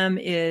tell them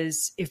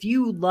is, if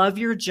you love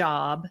your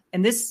job,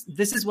 and this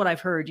is what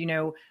I've heard,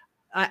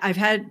 I've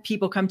had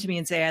people come to me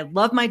and say, I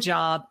love my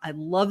job, I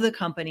love the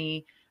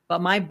company,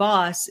 but my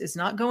boss is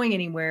not going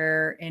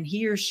anywhere and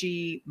he or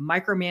she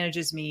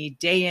micromanages me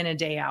day in and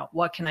day out.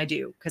 What can I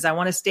do? Because I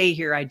want to stay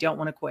here. I don't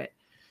want to quit.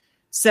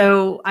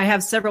 So I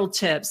have several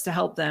tips to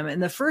help them.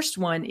 And the first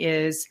one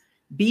is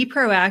be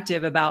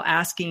proactive about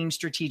asking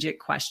strategic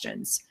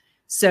questions.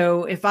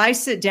 So if I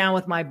sit down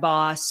with my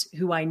boss,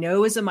 who I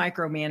know is a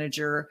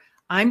micromanager,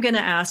 I'm going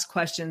to ask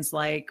questions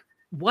like,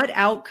 what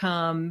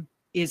outcome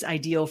is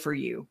ideal for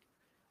you?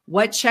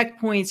 What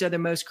checkpoints are the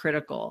most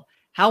critical?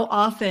 How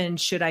often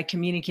should I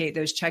communicate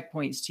those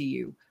checkpoints to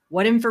you?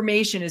 What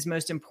information is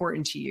most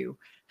important to you?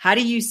 How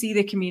do you see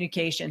the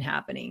communication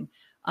happening?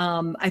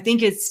 I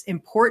think it's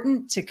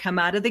important to come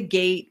out of the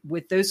gate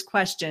with those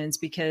questions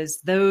because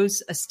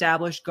those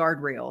establish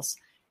guardrails,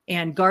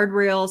 and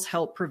guardrails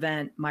help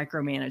prevent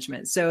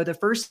micromanagement. So the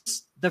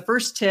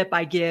first tip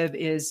I give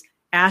is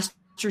ask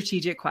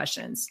strategic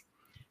questions.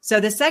 So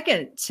the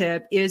second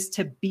tip is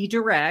to be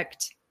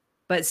direct,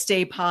 but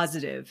stay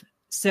positive.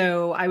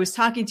 So I was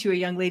talking to a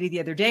young lady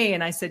the other day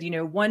and I said,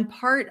 one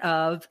part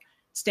of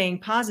staying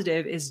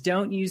positive is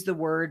don't use the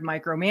word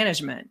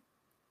micromanagement.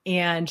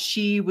 And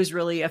she was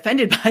really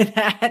offended by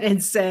that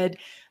and said,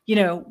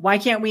 why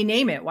can't we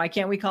name it? Why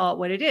can't we call it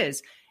what it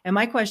is? And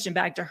my question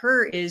back to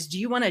her is, do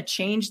you want to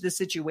change the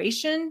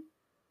situation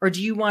or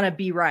do you want to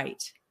be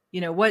right?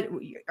 What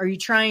are you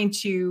trying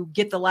to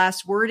get the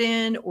last word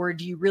in, or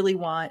do you really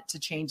want to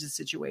change the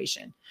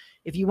situation?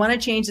 If you want to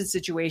change the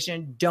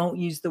situation, don't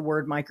use the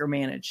word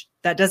micromanage.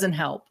 That doesn't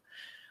help.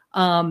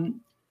 The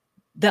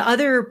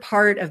other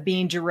part of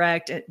being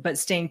direct but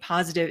staying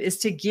positive is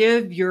to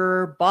give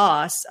your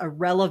boss a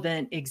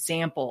relevant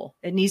example.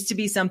 It needs to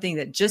be something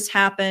that just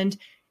happened.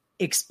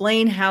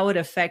 Explain how it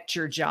affects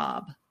your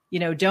job.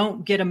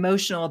 Don't get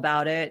emotional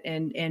about it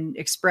and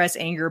express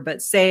anger,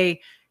 but say,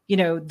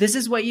 this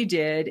is what you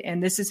did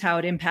and this is how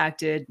it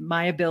impacted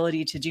my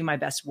ability to do my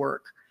best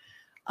work.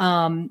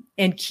 And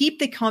keep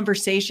the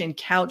conversation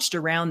couched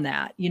around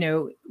that.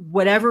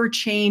 Whatever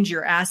change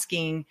you're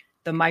asking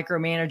the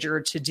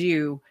micromanager to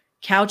do,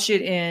 couch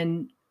it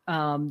in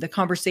the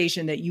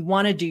conversation that you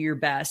want to do your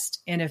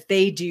best. And if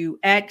they do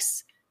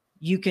X,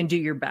 you can do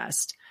your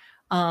best.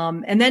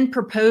 And then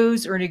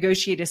propose or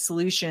negotiate a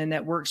solution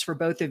that works for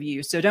both of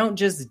you. So don't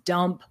just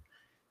dump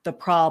the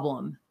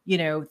problem.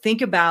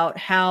 Think about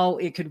how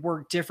it could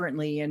work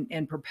differently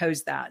and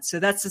propose that. So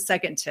that's the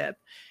second tip.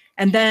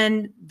 And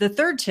then the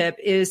third tip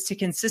is to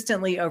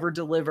consistently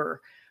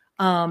over-deliver.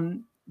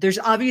 There's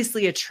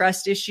obviously a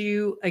trust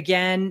issue.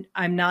 Again,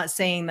 I'm not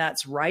saying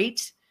that's right.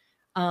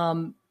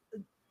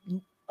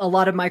 A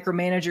lot of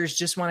micromanagers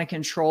just want to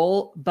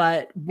control,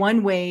 but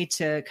one way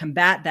to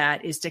combat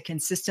that is to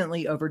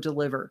consistently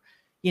over-deliver.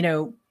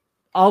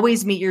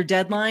 Always meet your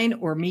deadline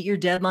or meet your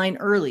deadline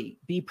early.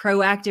 Be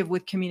proactive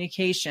with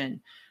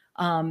communication.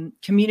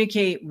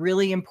 Communicate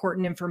really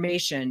important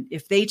information.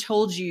 If they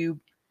told you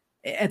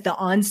at the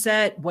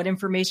onset what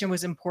information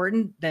was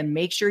important, then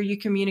make sure you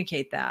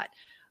communicate that.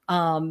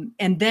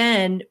 And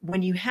then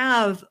when you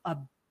have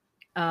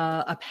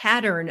a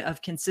pattern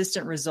of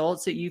consistent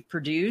results that you've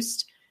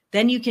produced,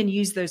 then you can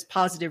use those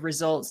positive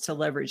results to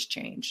leverage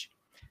change.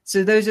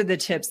 So those are the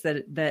tips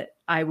that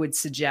I would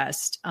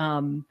suggest.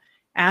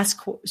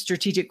 Ask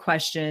strategic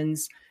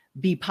questions,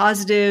 be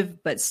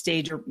positive, but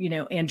stay,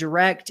 and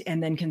direct,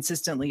 and then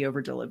consistently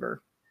over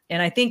deliver. And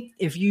I think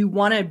if you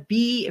want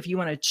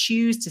to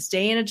choose to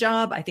stay in a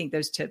job, I think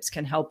those tips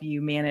can help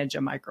you manage a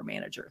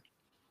micromanager.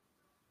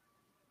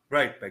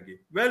 Right, Peggy.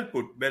 Well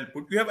put.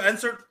 You have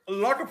answered a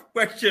lot of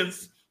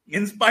questions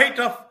in spite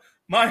of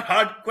my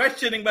heart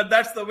questioning, but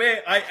that's the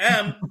way I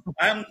am.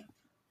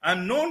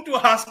 I'm known to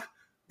ask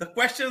the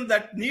question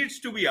that needs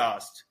to be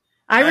asked.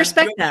 I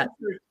respect that.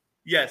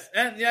 Yes,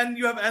 and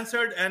you have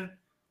answered, and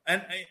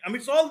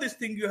amidst all these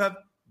things, you have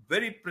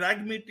very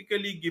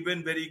pragmatically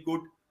given very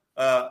good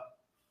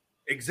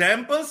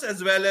examples,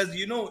 as well as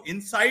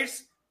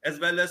insights, as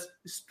well as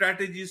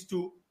strategies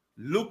to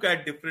look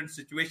at different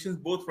situations,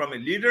 both from a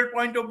leader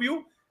point of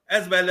view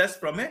as well as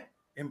from a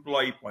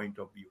employee point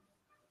of view.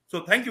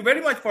 So thank you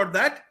very much for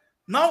that.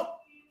 Now,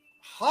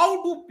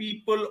 how do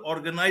people,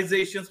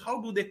 organizations, how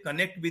do they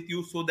connect with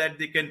you so that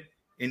they can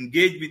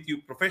engage with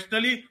you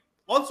professionally?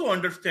 Also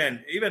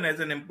understand, even as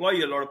an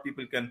employee, a lot of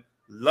people can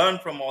learn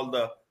from all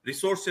the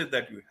resources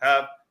that you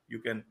have, you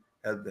can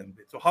help them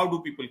with. So how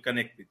do people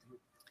connect with you?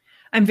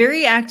 I'm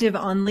very active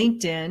on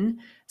LinkedIn,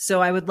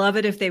 so I would love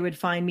it if they would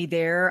find me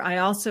there. I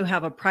also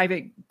have a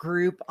private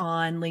group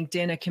on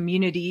LinkedIn, a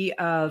community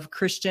of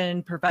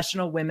Christian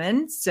professional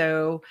women.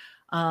 So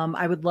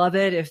I would love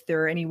it if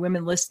there are any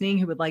women listening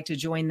who would like to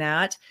join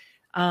that.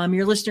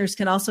 Your listeners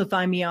can also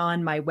find me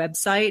on my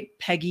website,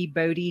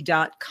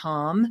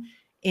 peggybodie.com.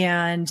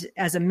 And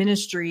as a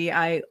ministry,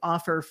 I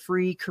offer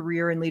free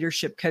career and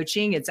leadership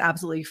coaching. It's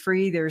absolutely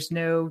free. There's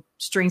no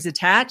strings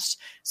attached.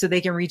 So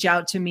they can reach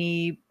out to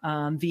me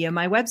via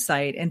my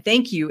website. And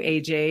thank you,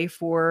 AJ,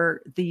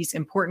 for these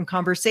important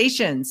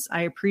conversations.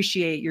 I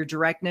appreciate your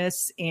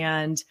directness.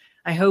 And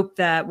I hope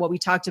that what we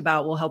talked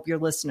about will help your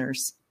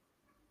listeners.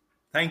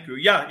 Thank you.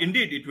 Yeah,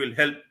 indeed, it will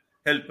help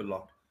a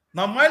lot.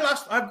 Now,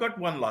 I've got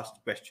one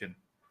last question,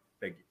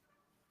 Peggy.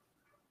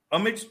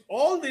 Amidst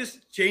all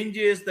these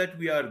changes that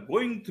we are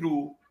going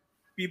through,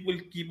 people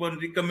keep on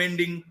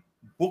recommending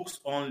books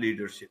on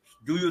leadership.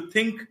 Do you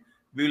think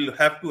we'll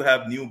have to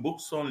have new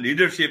books on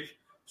leadership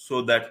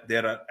so that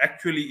there are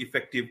actually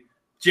effective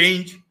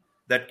change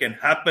that can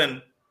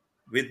happen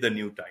with the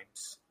new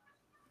times?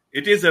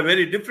 It is a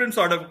very different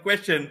sort of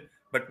question,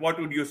 but what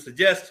would you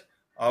suggest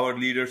our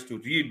leaders to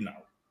read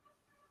now?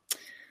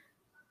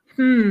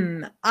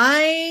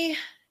 I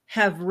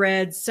have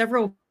read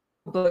several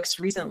books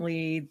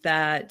recently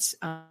that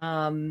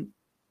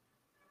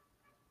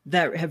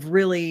have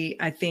really,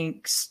 I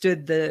think,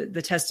 stood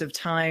the test of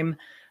time,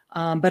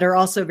 but are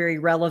also very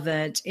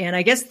relevant. And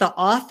I guess the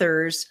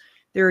authors,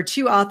 there are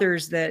two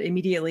authors that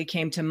immediately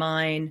came to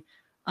mind.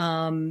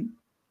 Simon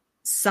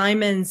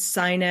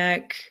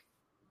Sinek,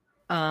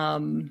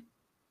 I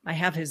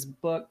have his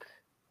book.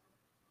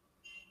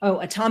 Oh,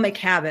 Atomic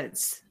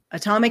Habits.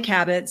 Atomic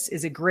Habits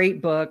is a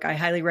great book. I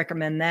highly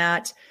recommend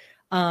that.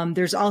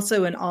 There's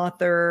also an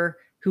author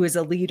who is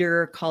a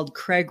leader called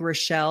Craig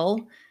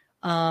Rochelle.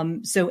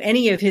 So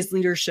any of his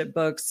leadership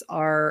books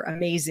are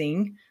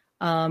amazing.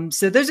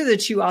 So those are the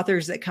two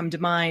authors that come to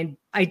mind.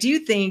 I do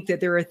think that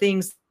there are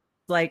things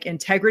like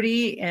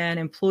integrity and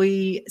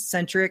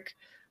employee-centric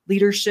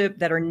leadership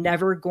that are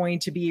never going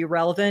to be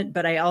irrelevant.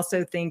 But I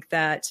also think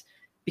that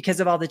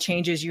because of all the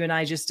changes you and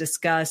I just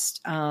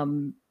discussed,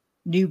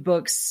 new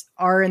books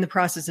are in the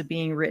process of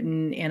being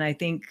written. And I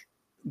think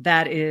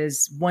that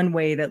is one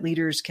way that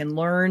leaders can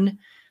learn,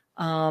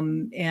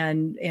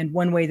 and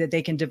one way that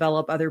they can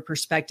develop other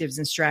perspectives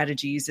and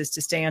strategies is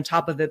to stay on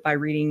top of it by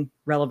reading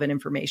relevant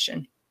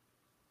information.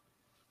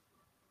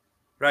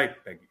 Right,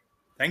 Peggy.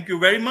 Thank you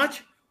very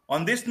much.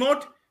 On this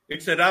note,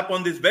 it's a wrap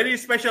on this very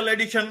special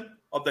edition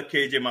of the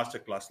KJ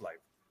Masterclass Live.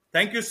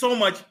 Thank you so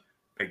much,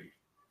 Peggy.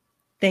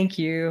 Thank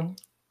you.